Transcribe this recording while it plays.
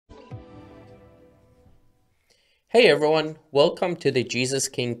Hey everyone, welcome to the Jesus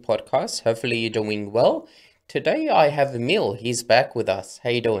King podcast. Hopefully you're doing well. Today I have Emil. He's back with us.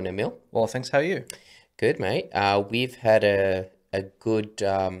 How you doing, Emil? Well, thanks. How are you? Good, mate. We've had a good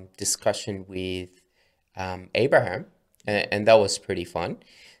discussion with Abraham, and that was pretty fun.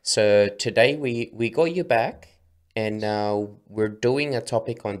 So today we got you back, and we're doing a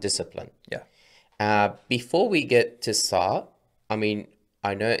topic on discipline. Yeah. Before we get to start, I mean,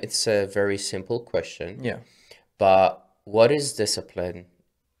 I know it's a very simple question. Yeah. But what is discipline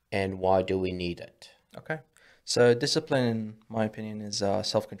and why do we need it? Okay. So discipline, in my opinion, is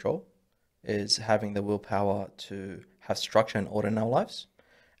self-control, is having the willpower to have structure and order in our lives,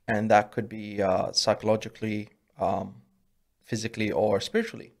 and that could be psychologically, physically, or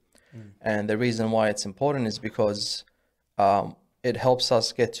spiritually. And the reason why it's important is because it helps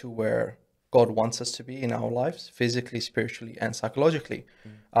us get to where God wants us to be in our lives, physically, spiritually, and psychologically.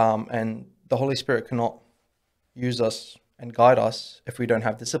 And the Holy Spirit cannot use us and guide us if we don't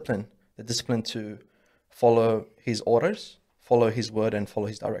have discipline, the discipline to follow his orders, follow his word, and follow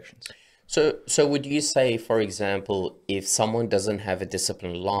his directions. So would you say, for example, if someone doesn't have a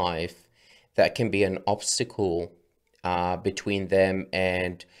disciplined life, that can be an obstacle between them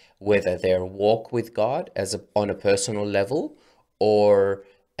and whether their walk with God on a personal level or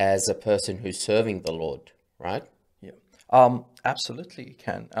as a person who's serving the Lord, right? Yeah. Absolutely it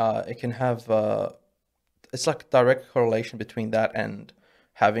can. It can have it's like a direct correlation between that and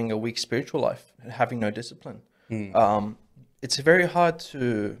having a weak spiritual life, having no discipline. It's very hard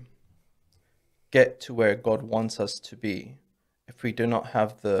to get to where God wants us to be if we do not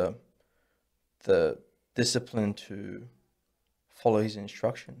have the discipline to follow his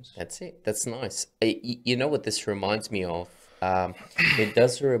instructions. That's it. That's nice. You know what this reminds me of? It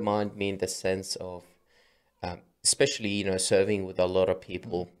does remind me in the sense of, especially, serving with a lot of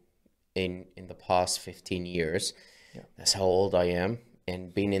people in the past 15 years. Yeah. That's how old I am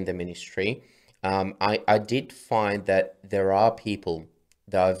and being in the ministry. I did find that there are people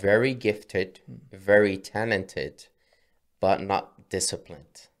that are very gifted, very talented, but not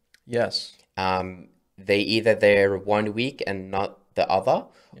disciplined. Yes. They either they're one week and not the other,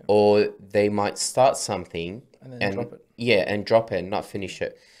 Yeah. or they might start something And then and drop it. yeah, and drop it and not finish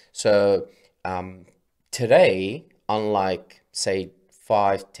it. So today, unlike say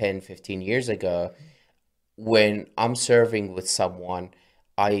 5, 10, 15 years ago, when I'm serving with someone,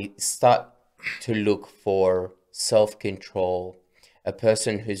 I start to look for self-control, a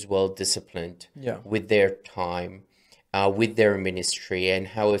person who's well disciplined Yeah. with their time, with their ministry, and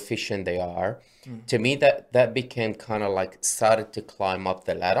how efficient they are. To me, that became kind of like started to climb up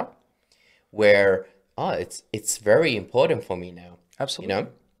the ladder, where it's very important for me now. You Absolutely. know,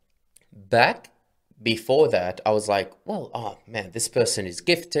 back before that, I was like, well, oh man, this person is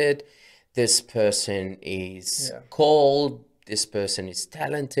gifted, this person is Yeah. called, this person is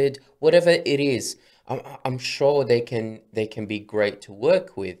talented, whatever it is. I'm sure they can be great to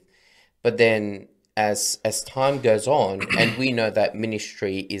work with. But then as time goes on, and we know that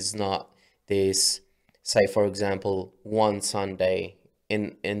ministry is not this, say for example, one Sunday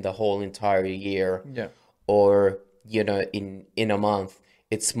in the whole entire year, Yeah. or in a month.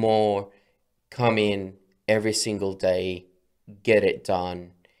 It's more come in every single day, get it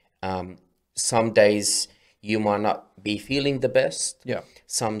done. Some days you might not be feeling the best. Yeah.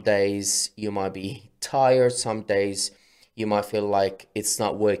 Some days you might be tired. Some days you might feel like it's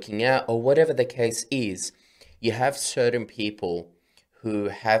not working out, or whatever the case is. You have certain people who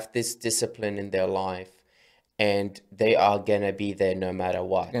have this discipline in their life, and they are gonna be there no matter Gonna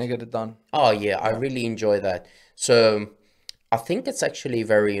what. get it done. Oh yeah, I Yeah. really enjoy that. So I think it's actually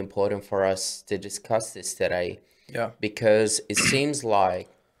very important for us to discuss this today, Yeah. because it seems like,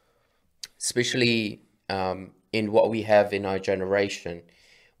 especially in what we have in our generation,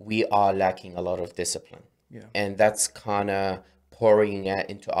 we are lacking a lot of discipline. Yeah. And that's kind of pouring out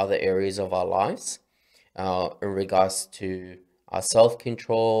into other areas of our lives, in regards to our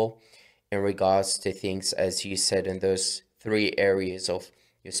self-control, in regards to things, as you said, in those three areas of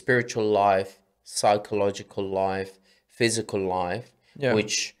your spiritual life, psychological life, physical life, Yeah.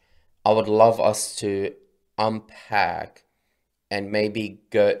 which I would love us to unpack and maybe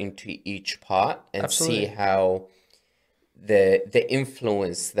go into each part and see Absolutely. how the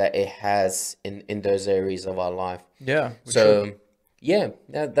influence that it has in those areas of our life. Yeah, we should. So yeah,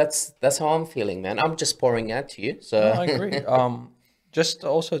 that's how I'm feeling, man. I'm just pouring out to you. No, So I agree. Just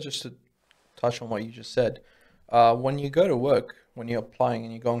to touch on what you just said, when you go to work, when you're applying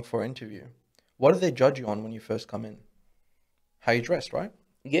and you're going for an interview, what do they judge you on when you first come in? How you dressed, right?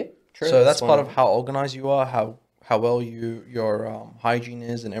 yeah, true. So That's that's one part of of them. how organized you are, how well your hygiene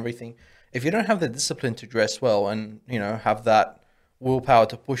is and everything. If you don't have the discipline to dress well and, you know, have that willpower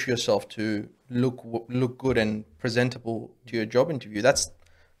to push yourself to look good and presentable to your job interview, that's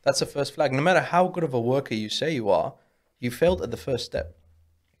the first flag. No matter how good of a worker you say you are, you failed at the first step.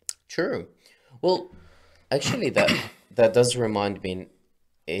 True. Well, actually, that does remind me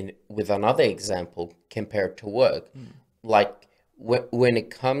in with another example compared to work. Like when it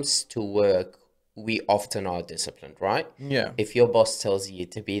comes to work, we often are disciplined, right? Yeah. If your boss tells you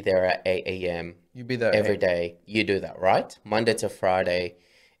to be there at 8 a.m. You be there. every day, you do that, right? Monday to Friday,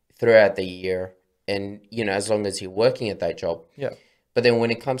 throughout the year, and as long as you're working at that job. Yeah. But then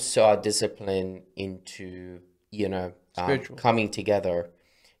when it comes to our discipline into, Spiritual. coming together,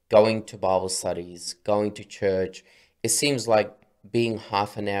 going to Bible studies, going to church, it seems like being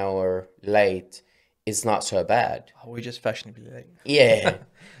half an hour late is not so bad. Oh, we just fashionably late. Yeah.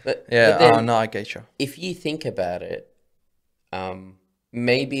 But Yeah. then No, I get you. if you think about it,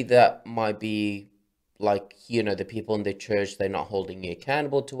 maybe that might be like, the people in the church, they're not holding you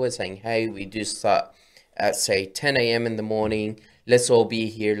accountable to it, saying, hey, we do start at, say, 10 a.m. in the morning. Let's all be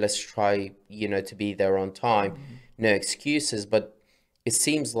here. Let's try, to be there on time. No excuses. But it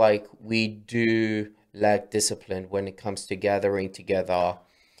seems like we do lack discipline when it comes to gathering together.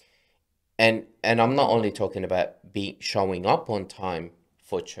 And I'm not only talking about showing up on time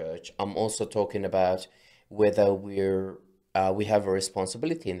for church. I'm also talking about whether we have a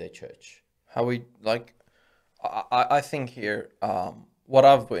responsibility in the church. How we like, I think here, what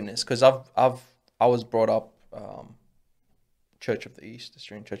I've witnessed, because I was brought up, Church of the East,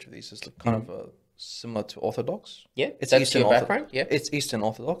 Australian Church of the East is kind of similar to Orthodox. Yeah, It's that's Eastern your Ortho- background. Yeah, It's Eastern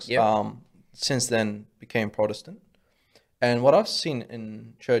Orthodox. Yeah. Since then became Protestant. And what I've seen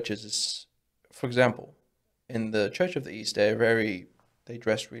in churches is, for example, in the Church of the East, they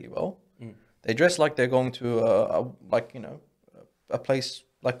dress really well. They dress like they're going to a place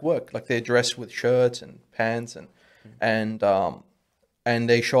like work. Like they dress with shirts and pants and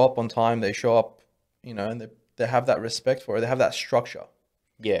they show up on time. They show up, and they have that respect for it. They have that structure.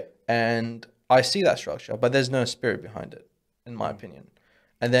 yeah. And I see that structure, but there's no spirit behind it, in my opinion.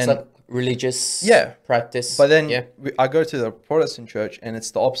 And then It's like religious Yeah. practice. But then yeah, I go to the Protestant church and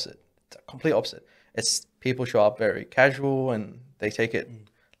it's the opposite. It's the complete opposite. It's people show up very casual and they take it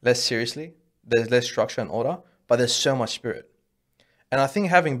less seriously. There's less structure and order, but there's so much spirit. And I think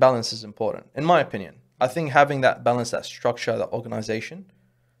having balance is important, in my opinion. I think having that balance, that structure, that organization,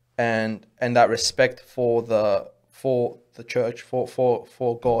 and that respect for the church,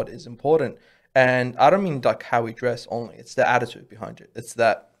 for God is important. And I don't mean like how we dress only. It's the attitude behind it.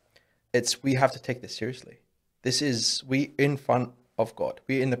 We have to take this seriously. We in front of God.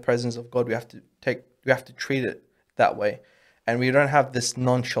 We're in the presence of God. We have to treat it that way. And we don't have this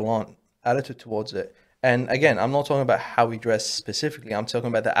nonchalant attitude towards it. And again, I'm not talking about how we dress specifically. I'm talking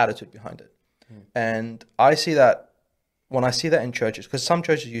about the attitude behind it. And I see that when I see that in churches, because some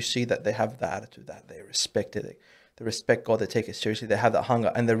churches you see that they have the attitude that they respect it. They respect God. They take it seriously. They have that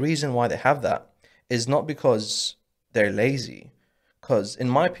hunger. And the reason why they have that is not because they're lazy. Because in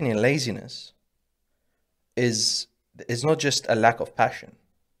my opinion, laziness is not just a lack of passion,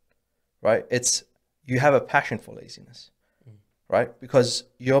 right? It's you have a passion for laziness, right? Because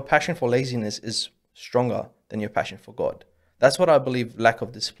your passion for laziness is stronger than your passion for God. That's what I believe lack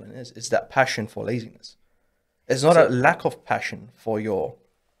of discipline is. It's that passion for laziness. It's not a lack of passion for your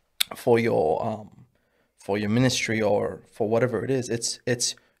ministry or for whatever it is.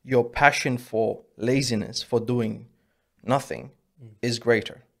 It's your passion for laziness, for doing nothing, is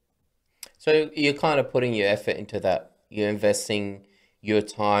greater. So you're kind of putting your effort into that. You're investing your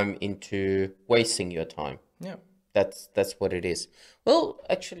time into wasting your time. Yeah. That's what it is. Well,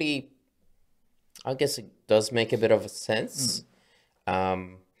 actually, I guess it does make a bit of a sense. But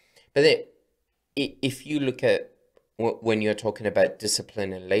then, if you look at when you're talking about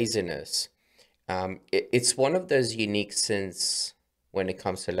discipline and laziness, it's one of those unique sins when it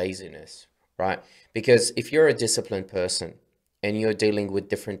comes to laziness, right? Because if you're a disciplined person and you're dealing with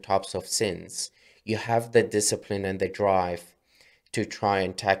different types of sins, you have the discipline and the drive to try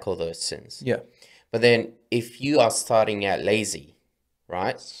and tackle those sins. Yeah. But then if you are starting out lazy,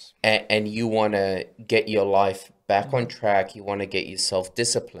 right? And you want to get your life back on track, you want to get yourself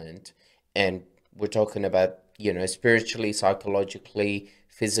disciplined, and we're talking about, spiritually, psychologically,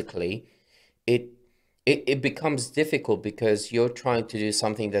 physically, it becomes difficult because you're trying to do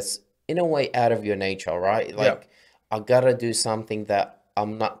something that's in a way out of your nature, right? Like, I gotta do something that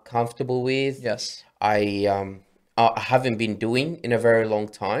I'm not comfortable with. Yes. I haven't been doing in a very long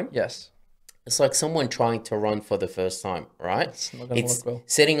time. Yes. It's like someone trying to run for the first time, right? It's not gonna It's work well.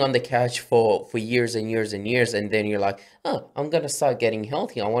 sitting on the couch for years and years and years, and then you're like, oh, I'm gonna start getting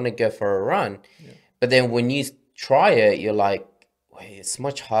healthy. I want to go for a run. Yeah. But then when you try it, you're like, wait, it's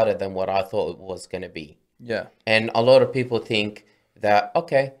much harder than what I thought it was gonna be. Yeah. And a lot of people think that,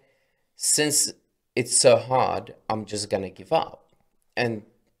 okay, since it's so hard, I'm just gonna give up. And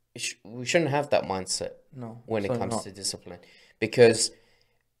we shouldn't have that mindset No, when it so comes not. to discipline, because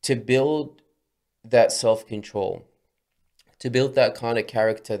to build that self-control, to build that kind of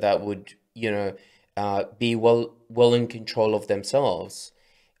character that would, be well in control of themselves,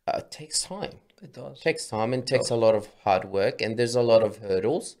 takes time. It does. Takes time and It takes a does. lot of hard work, and there's a lot of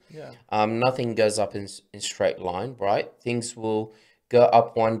hurdles. Yeah. Nothing goes up in straight line, right? Things will go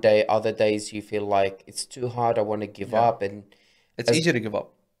up one day, other days you feel like it's too hard, I want to give Yeah. up, and It's as easy to give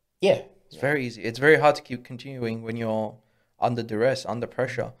up. yeah, It's very easy. It's very hard to keep continuing when you're under duress, under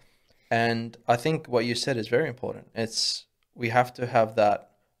pressure. And I think what you said is very important. It's we have to have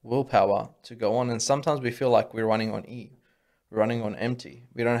that willpower to go on. And sometimes we feel like we're running on E, we're running on empty.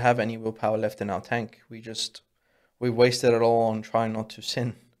 We don't have any willpower left in our tank. We wasted it all on trying not to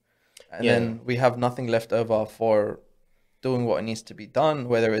sin. And yeah, then we have nothing left over for doing what needs to be done,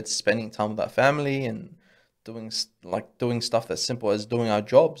 whether it's spending time with our family and doing stuff that's simple as doing our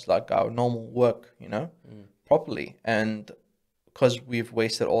jobs, like our normal work, properly. And because we've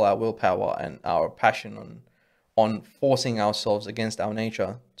wasted all our willpower and our passion on forcing ourselves against our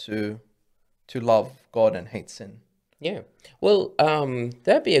nature to love God and hate sin. yeah. Well,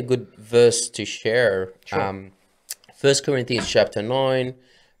 that'd be a good verse to share. Sure. 1 Corinthians chapter 9,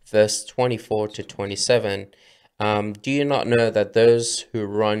 verse 24 to 27. Do you not know that those who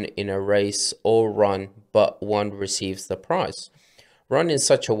run in a race all run, but one receives the prize? Run in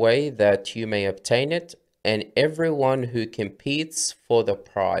such a way that you may obtain it, and everyone who competes for the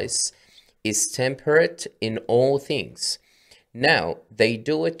prize is temperate in all things. Now they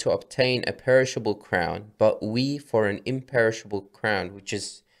do it to obtain a perishable crown, but we for an imperishable crown, which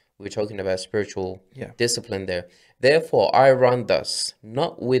is, we're talking about spiritual Yeah. discipline there. Therefore I run thus,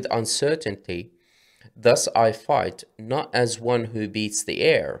 not with uncertainty. Thus I fight, not as one who beats the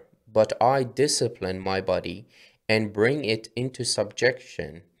air, but I discipline my body and bring it into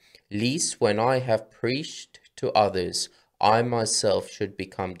subjection, lest when I have preached to others, I myself should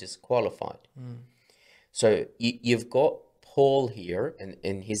become disqualified. So you've got Paul here,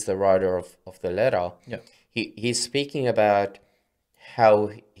 and he's the writer of the letter. Yeah. He's speaking about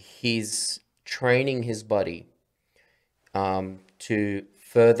how he's training his body to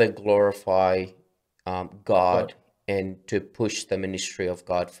further glorify God God. and to push the ministry of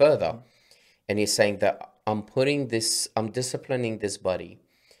God further. And he's saying that I'm disciplining this body,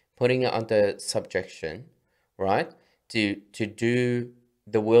 putting it under subjection, right? To do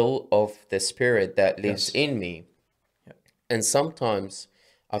the will of the Spirit that lives Yes. in me. Yeah. And sometimes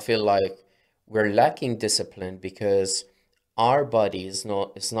I feel like we're lacking discipline because our body is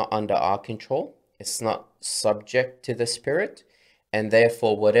not under our control. It's not subject to the Spirit, and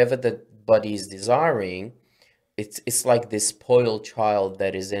therefore whatever the body is desiring, it's like this spoiled child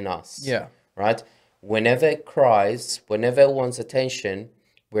that is in us, Yeah. right? Whenever it cries, whenever it wants attention,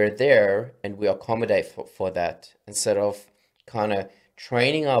 we're there and we accommodate for that instead of kind of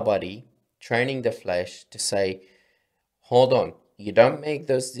training our body, training the flesh to say, hold on, you don't make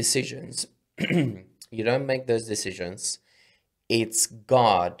those decisions. You don't make those decisions. It's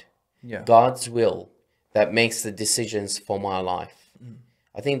God, Yeah. God's will that makes the decisions for my life.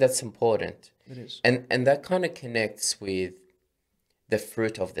 I think that's important. It is. And that kind of connects with the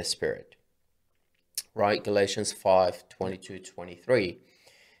fruit of the Spirit, right? Galatians 5:22-23.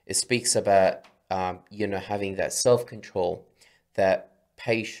 It speaks about, having that self-control, that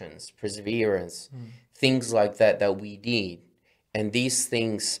patience, perseverance, things like that we need. And these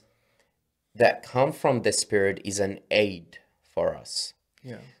things that come from the Spirit is an aid for us.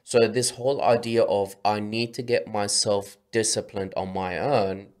 Yeah. So this whole idea of I need to get myself disciplined on my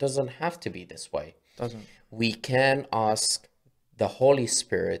own doesn't have to be this way. Doesn't. We can ask the Holy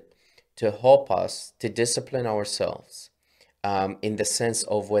Spirit to help us to discipline ourselves, in the sense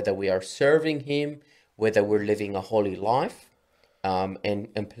of whether we are serving Him, whether we're living a holy life,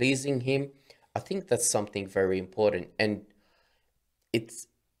 and pleasing Him. I think that's something very important. And it's,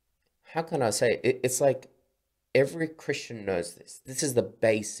 how can I say it? It's like every Christian knows this. This is the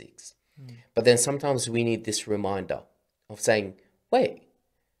basics. But then sometimes we need this reminder of saying, wait,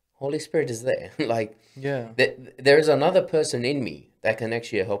 Holy Spirit is there. Like, Yeah. there's another person in me that can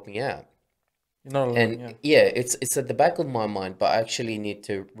actually help me out. You're not alone. And Yeah. yeah, it's at the back of my mind, but I actually need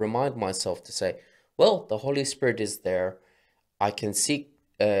to remind myself to say, well, the Holy Spirit is there. I can seek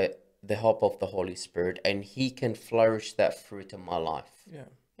the help of the Holy Spirit, and He can flourish that fruit in my life. Yeah.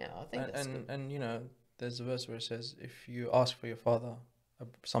 Yeah, I think that's good. And there's a verse where it says, if you ask for your father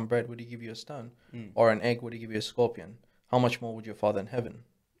some bread, would he give you a stone? Or an egg, would he give you a scorpion? How much more would your Father in heaven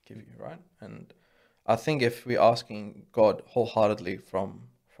give you, right? And I think if we're asking God wholeheartedly from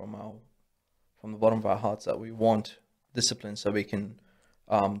the bottom of our hearts that we want discipline so we can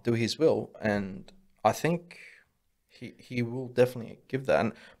do His will, and I think He will definitely give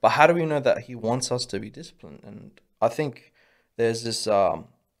that. But how do we know that He wants us to be disciplined? And I think there's this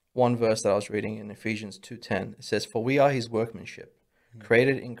one verse that I was reading in Ephesians 2:10. It says, "For we are His workmanship,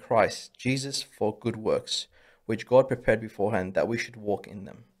 created in Christ Jesus for good works, which God prepared beforehand that we should walk in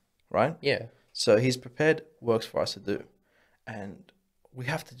them." Right? Yeah. So He's prepared works for us to do, and we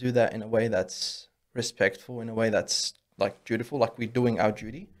have to do that in a way that's respectful, in a way that's like dutiful, like we're doing our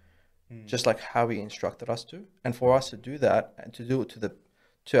duty, just like how He instructed us to. And for us to do that and to do it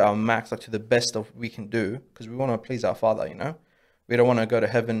to our max, like to the best of we can do, because we want to please our Father. We don't want to go to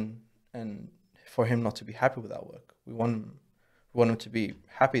heaven and for Him not to be happy with our work. We want Him to be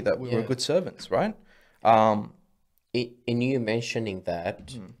happy that we were good servants, right? In you mentioning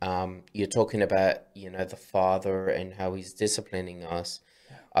that, you're talking about, the Father and how He's disciplining us.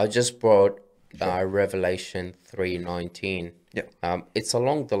 I just brought Revelation 3:19. Yeah. It's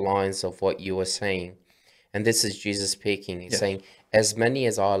along the lines of what you were saying. And this is Jesus speaking. He's saying, "As many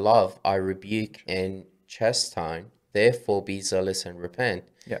as I love, I rebuke and chastise. Therefore be zealous and repent."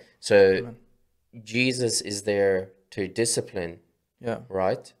 Yeah. So Amen. Jesus is there to discipline, Yeah.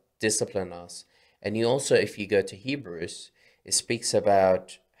 right? Discipline us. And you also, if you go to Hebrews, it speaks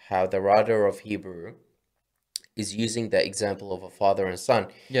about how the writer of Hebrew is using the example of a father and son.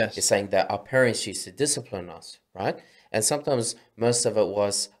 Yes. It's saying that our parents used to discipline us, right? And sometimes most of it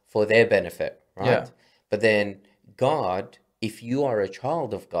was for their benefit, right? Yeah. But then God, if you are a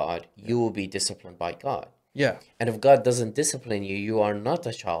child of God, you will be disciplined by God. Yeah. And if God doesn't discipline you, you are not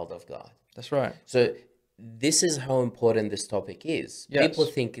a child of God. That's right. So this is how important this topic is. Yes. People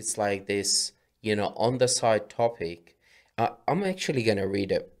think it's like this, on the side topic. I'm actually going to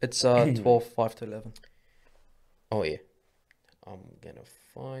read it. It's 12:5-11. Oh, yeah. I'm going to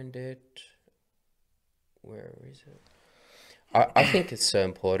find it. Where is it? I think it's so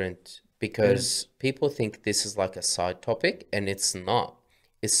important because people think this is like a side topic, and it's not.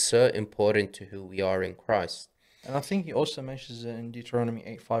 It's so important to who we are in Christ. And I think he also mentions it in Deuteronomy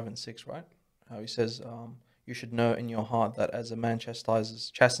 8:5-6, right? How he says, you should know in your heart that as a man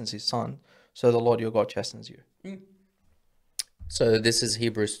chastens his son, so the Lord your God chastens you. So this is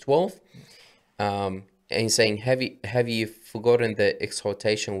Hebrews 12. And he's saying, have you forgotten the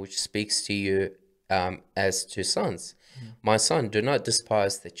exhortation which speaks to you as to sons? My son, do not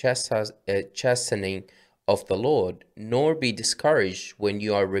despise the chastening of the Lord, nor be discouraged when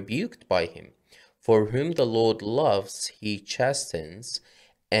you are rebuked by him. For whom the Lord loves, he chastens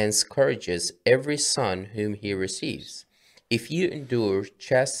and scourges every son whom he receives. If you endure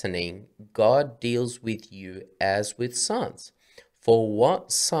chastening, God deals with you as with sons. For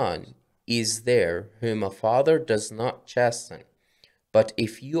what son is there whom a father does not chasten? But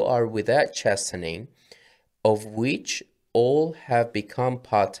if you are without chastening, of which all have become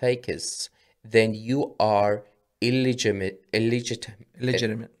partakers, then you are illegitimate.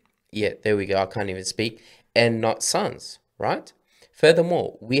 Yeah, there we go. I can't even speak. And not sons, right?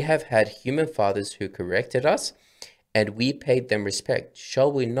 Furthermore, we have had human fathers who corrected us, and we paid them respect.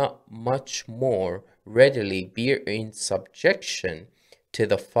 Shall we not much more readily be in subjection to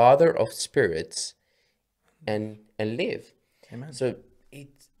the Father of spirits and live? Amen. So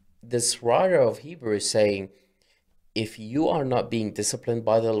this writer of Hebrew is saying, if you are not being disciplined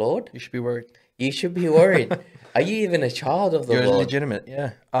by the Lord, You should be worried. you should be worried. Are you even a child of the You're Lord? legitimate,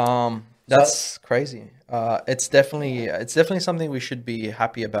 yeah. That's crazy. It's definitely something we should be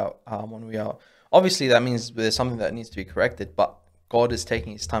happy about when we are. Obviously, that means there's something that needs to be corrected, but God is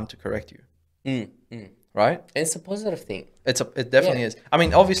taking His time to correct you, right? And it's a positive thing. It definitely is. I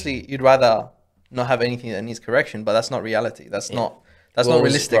mean, obviously, you'd rather not have anything that needs correction, but that's not reality. That's not World's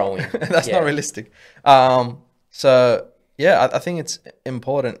realistic. growing. That's not realistic. So yeah, I think it's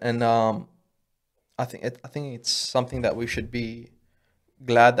important, and I think it's something that we should be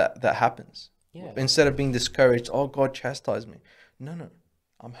glad that happens. Yeah. Instead of being discouraged, oh, God chastised me. No,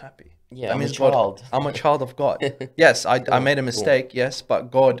 I'm happy. Yeah, That I'm a means God- child. I'm a child of God. Yes, I made a mistake. Yes,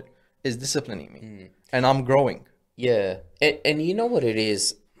 but God is disciplining me, and I'm growing. Yeah. And you know what it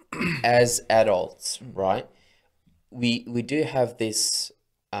is, as adults, right? We do have this,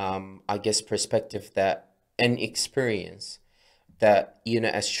 I guess, perspective that, and experience that,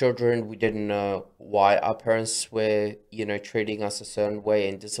 as children, we didn't know why our parents were, treating us a certain way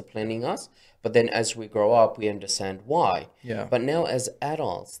and disciplining us. But then as we grow up, we understand why. Yeah. But now as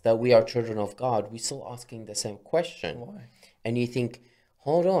adults, that we are children of God, we're still asking the same question. Why? And you think,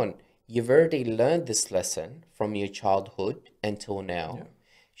 hold on, you've already learned this lesson from your childhood until now. Yeah.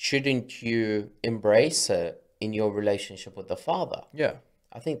 Shouldn't you embrace it in your relationship with the Father? Yeah.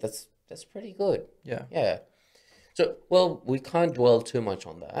 I think that's pretty good. Yeah. Yeah. So, well, we can't dwell too much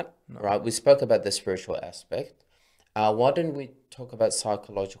on that, right? We spoke about the spiritual aspect. Why don't we talk about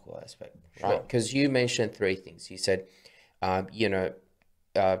psychological aspect, right? Sure. Because you mentioned three things. You said,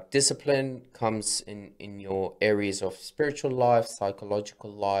 discipline comes in your areas of spiritual life, psychological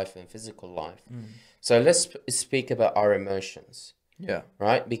life, and physical life. So let's speak about our emotions, Yeah.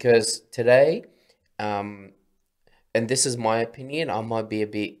 right? Because today, and this is my opinion, I might be a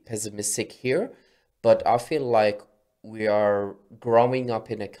bit pessimistic here, but I feel like we are growing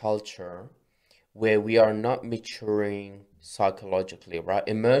up in a culture where we are not maturing psychologically, right?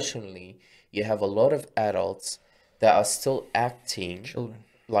 Emotionally, you have a lot of adults that are still acting Children.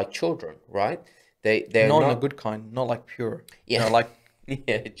 like children, right? They're Not in a not, good kind, not like pure. yeah, Like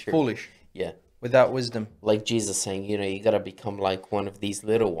yeah, true, foolish, yeah. without wisdom. Like Jesus saying, you gotta become like one of these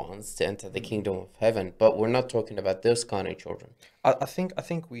little ones to enter the kingdom of heaven. But we're not talking about those kind of children. I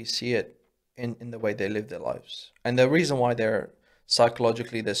think we see it in the way they live their lives. And the reason why they're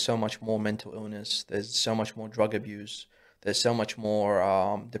psychologically, there's so much more mental illness, there's so much more drug abuse, there's so much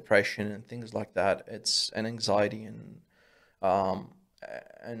more depression and things like that. It's an anxiety um,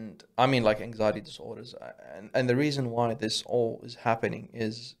 and I mean like anxiety disorders. And the reason why this all is happening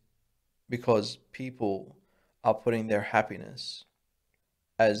is because people are putting their happiness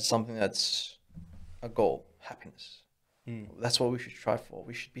as something that's a goal. Happiness. That's what we should strive for.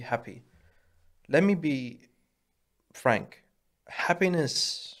 We should be happy. Let me be frank.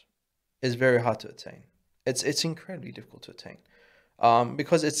 Happiness is very hard to attain. It's incredibly difficult to attain,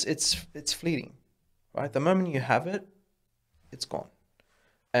 because it's fleeting, right? The moment you have it, it's gone.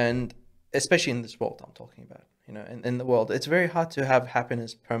 And especially in this world I'm talking about, in the world, it's very hard to have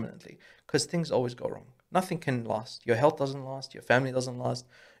happiness permanently because things always go wrong. Nothing can last. Your health doesn't last. Your family doesn't last.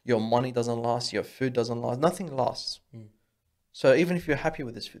 Your money doesn't last. Your food doesn't last. Nothing lasts. So even if you're happy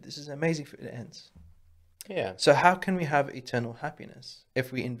with this food, this is amazing food, it ends. Yeah. So how can we have eternal happiness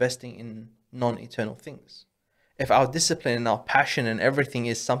if we're investing in non-eternal things? If our discipline and our passion and everything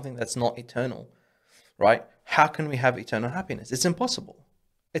is something that's not eternal, right? How can we have eternal happiness? It's impossible.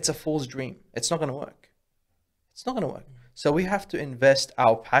 It's a fool's dream. It's not going to work. It's not going to work. So we have to invest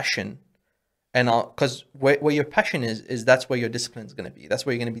our passion and because where your passion is that's where your discipline is going to be. That's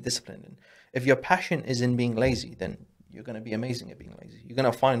where you're going to be disciplined in. If your passion is in being lazy, then you're going to be amazing at being lazy. You're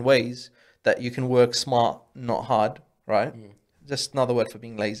going to find ways that you can work smart, not hard, right? Just another word for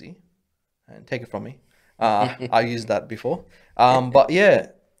being lazy. And take it from me. I used that before. But yeah,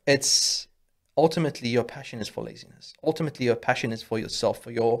 it's ultimately your passion is for laziness. Ultimately, your passion is for yourself,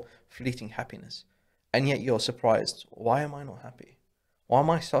 for your fleeting happiness. And yet you're surprised. Why am I not happy? Why am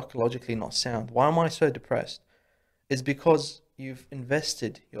I psychologically not sound? Why am I so depressed? It's because you've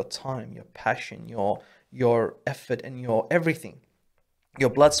invested your time, your passion, your effort, and your everything, your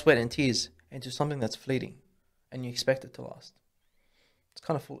blood, sweat, and tears into something that's fleeting, and you expect it to last. It's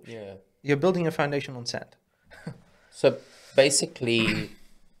kind of foolish. Yeah. You're building a foundation on sand. So basically,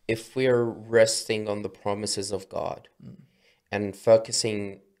 if we're resting on the promises of God and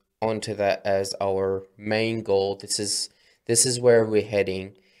focusing onto that as our main goal, this is where we're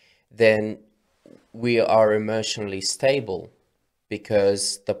heading, then we are emotionally stable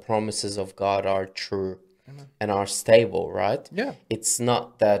because the promises of God are true and are stable, right? Yeah. It's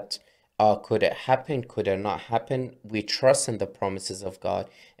not that could it happen, could it not happen? We trust in the promises of God,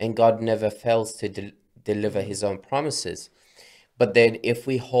 and God never fails to deliver his own promises. But then if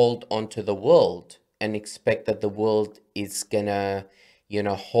we hold on to the world and expect that the world is gonna,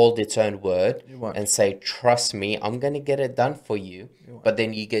 hold its own word won't. and say, trust me, I'm gonna get it done for you. But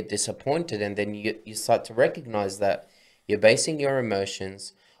then you get disappointed, and then you start to recognize that you're basing your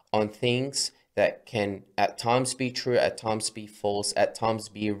emotions on things that can at times be true, at times be false, at times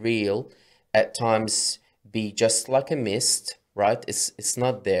be real, at times be just like a mist, right? It's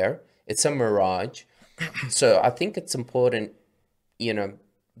not there. It's a mirage. So I think it's important,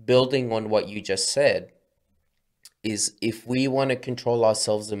 building on what you just said, is if we want to control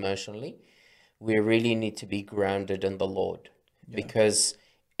ourselves emotionally, we really need to be grounded in the Lord, because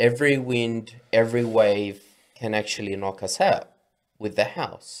every wind, every wave can actually knock us out with the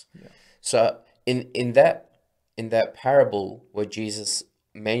house. So in that parable where Jesus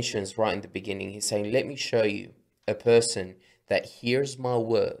mentions right in the beginning, he's saying, let me show you a person that hears my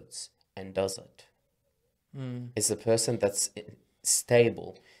words and does it. It's the person that's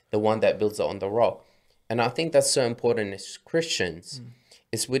stable, the one that builds it on the rock. And I think that's so important as Christians,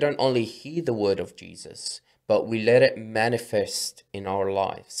 is we don't only hear the word of Jesus, but we let it manifest in our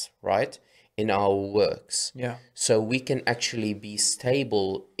lives, right? In our works. Yeah. So we can actually be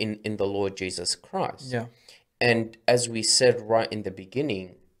stable in the Lord Jesus Christ. Yeah. And as we said right in the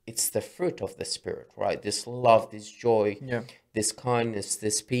beginning, it's the fruit of the Spirit, right? This love, this joy, Yeah. this kindness,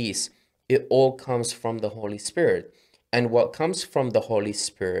 this peace, it all comes from the Holy Spirit. And what comes from the Holy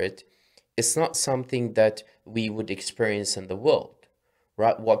Spirit is not something that we would experience in the world,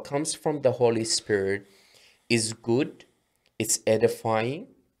 right? What comes from the Holy Spirit is good, it's edifying,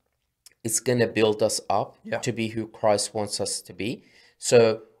 it's going to build us up Yeah. to be who Christ wants us to be.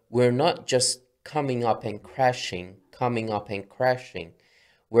 So we're not just coming up and crashing.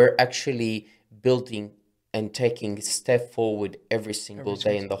 We're actually building and taking a step forward every single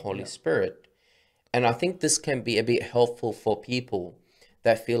day in the Holy Spirit. And I think this can be a bit helpful for people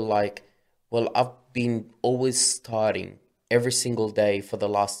that feel like, well, I've been always starting every single day for the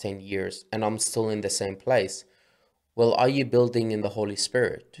last 10 years and I'm still in the same place. Well, are you building in the Holy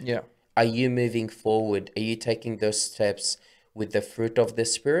Spirit? Yeah. Are you moving forward? Are you taking those steps with the fruit of the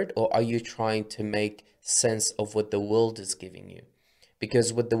Spirit, or are you trying to make sense of what the world is giving you?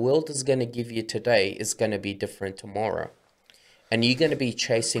 Because what the world is going to give you today is going to be different tomorrow. And you're going to be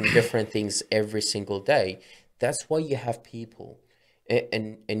chasing different things every single day. That's why you have people,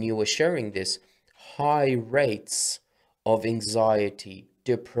 and you were sharing this, high rates of anxiety,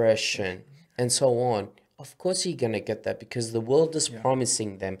 depression, and so on. Of course you're going to get that because the world is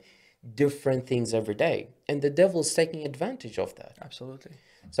promising them different things every day. And the devil's taking advantage of that. Absolutely.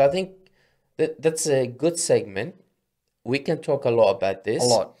 So I think that's a good segment. We can talk a lot about this. A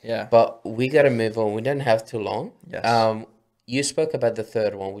lot, yeah. But we got to move on. We don't have too long. Yes. You spoke about the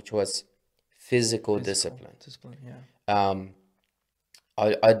third one, which was physical discipline. Discipline, yeah.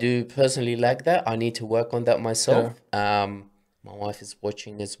 I do personally like that. I need to work on that myself. My wife is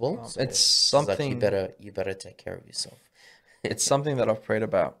watching as well. So It's she's like, something. you better take care of yourself. It's something that I've prayed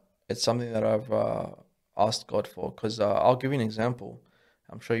about. It's something that I've asked God for. Because I'll give you an example.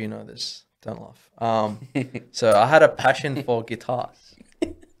 I'm sure you know this. Don't laugh. So I had a passion for guitars.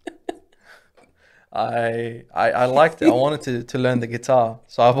 I liked it. I wanted to learn the guitar,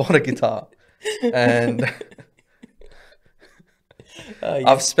 so I bought a guitar, and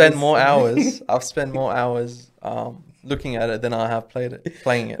I've spent more hours. Looking at it than I have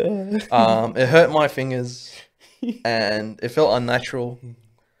playing it. It hurt my fingers, and it felt unnatural.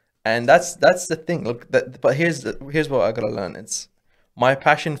 And that's the thing. Look, but here's what I gotta learn. It's my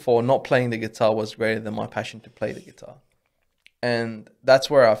passion for not playing the guitar was greater than my passion to play the guitar, and that's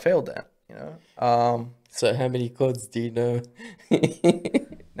where I failed at. You know. So how many chords do you know?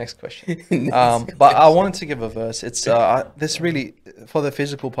 Next question. But I wanted to give a verse. It's this really, for the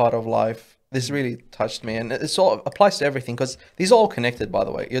physical part of life, this really touched me, and it all applies to everything because these are all connected. By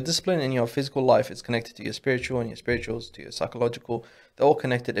the way, your discipline in your physical life is connected to your spiritual, and your spirituals to your psychological. They're all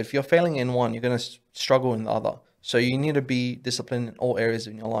connected. If you're failing in one, you're gonna struggle in the other. So you need to be disciplined in all areas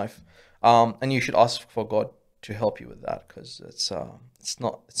in your life, and you should ask for God to help you with that because it's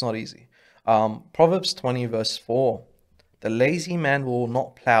not easy. Proverbs 20 verse 4. The lazy man will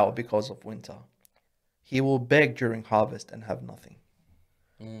not plow because of winter. He will beg during harvest and have nothing.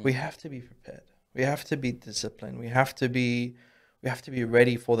 We have to be prepared. We have to be disciplined. We have to be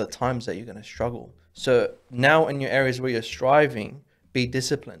ready for the times that you're going to struggle. So now in your areas where you're striving, be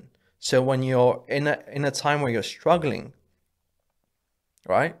disciplined. So when you're in a time where you're struggling,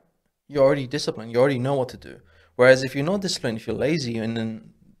 right? You're already disciplined. You already know what to do. Whereas if you're not disciplined, if you're lazy and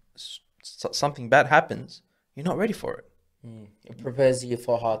then something bad happens, you're not ready for it. It prepares you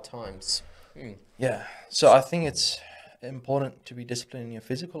for hard times. Yeah. So I think it's important to be disciplined in your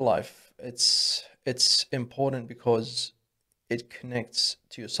physical life. It's important because it connects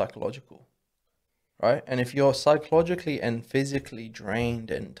to your psychological, right? And if you're psychologically and physically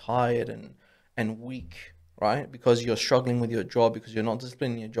drained and tired and weak, right? Because you're struggling with your job, because you're not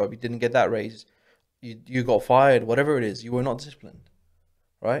disciplined in your job, you didn't get that raise, you got fired, whatever it is, you were not disciplined.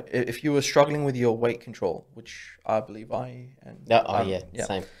 Right? If you were struggling with your weight control, which I believe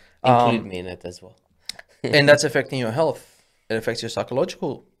Same. Include me in it as well. And that's affecting your health. It affects your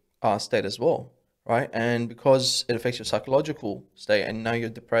psychological state as well, right? And because it affects your psychological state, and now you're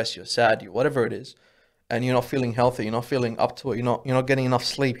depressed, you're sad, you whatever it is, and you're not feeling healthy, you're not feeling up to it, you're not getting enough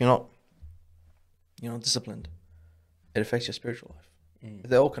sleep, you're not disciplined. It affects your spiritual life.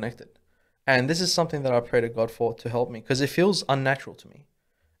 They're all connected, and this is something that I pray to God for to help me because it feels unnatural to me.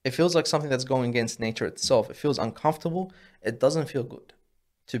 It feels like something that's going against nature itself. It feels uncomfortable. It doesn't feel good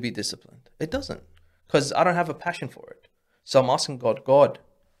to be disciplined. It doesn't, because I don't have a passion for it. So I'm asking God, God,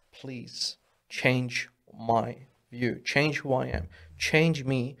 please change my view, change who I am, change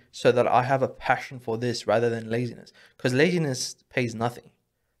me so that I have a passion for this rather than laziness. Because laziness pays nothing.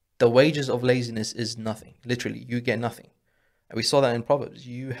 The wages of laziness is nothing. Literally, you get nothing. And we saw that in Proverbs.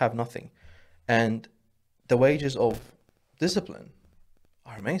 You have nothing. And the wages of discipline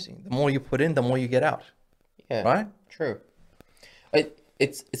are amazing. The more you put in, the more you get out. Yeah, Right? true.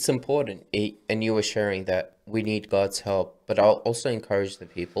 It's important, and you were sharing that we need God's help, but I'll also encourage the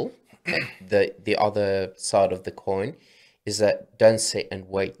people. The other side of the coin is that don't sit and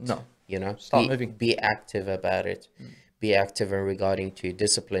wait. No. You know, Start moving. be active about it. Be active in regarding to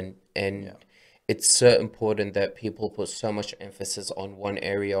discipline, and Yeah. it's so important that people put so much emphasis on one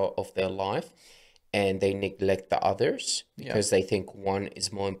area of their life and they neglect the others Yeah. because they think one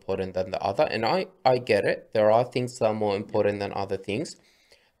is more important than the other. And I get it. There are things that are more important than other things.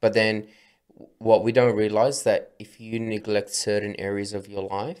 But then what we don't realize that if you neglect certain areas of your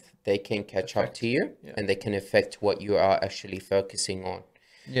life, they can catch up to you Yeah. and they can affect what you are actually focusing on.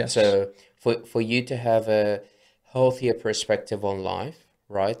 Yes. So for you to have a healthier perspective on life,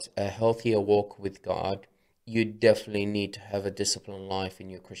 right? A healthier walk with God, you definitely need to have a disciplined life in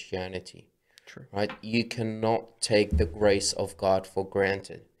your Christianity, True. right? You cannot take the grace of God for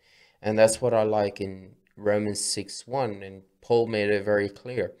granted. And that's what I like in Romans 6:1, and Paul made it very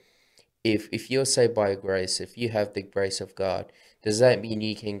clear. If you're saved by grace, if you have the grace of God, does that mean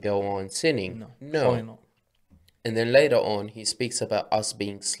you can go on sinning? No. No. Surely not. And then later on, he speaks about us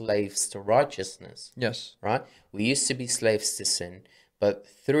being slaves to righteousness, Yes. right? We used to be slaves to sin, but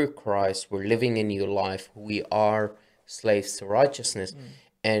through Christ, we're living a new life. We are slaves to righteousness.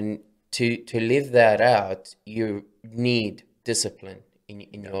 And to live that out, you need discipline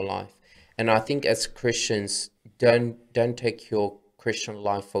in your life. And I think as Christians, don't take your Christian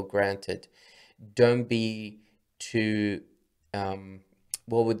life for granted. Don't be too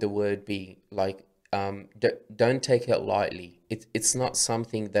what would the word be like, don't take it lightly. It's not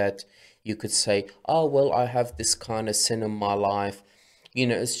something that you could say, oh well, I have this kind of sin in my life, you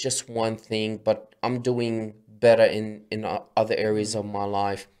know, it's just one thing, but I'm doing better in other areas of my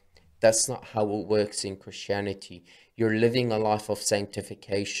life. That's not how it works in Christianity. You're living a life of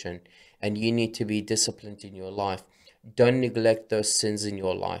sanctification, and you need to be disciplined in your life. Don't neglect those sins in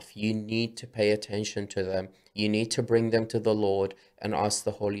your life. You need to pay attention to them. You need to bring them to the Lord and ask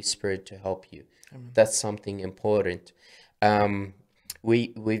the Holy Spirit to help you. That's something important.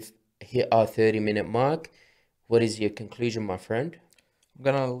 We've hit our 30-minute mark. What is your conclusion, my friend? I'm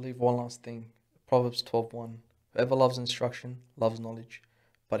gonna leave one last thing. Proverbs 12:1. Whoever loves instruction loves knowledge,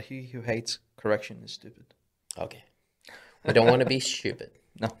 but he who hates correction is stupid. Okay. We don't want to be stupid.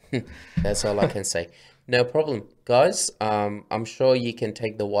 No. That's all I can say. No problem. Guys, I'm sure you can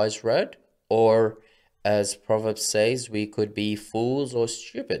take the wise road, or as Proverbs says, we could be fools or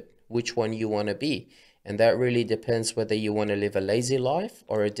stupid. Which one you want to be? And that really depends whether you want to live a lazy life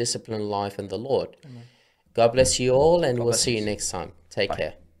or a disciplined life in the Lord. God bless you all, and we'll bless see you us. next time. Take Bye.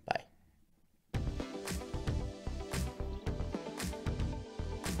 care.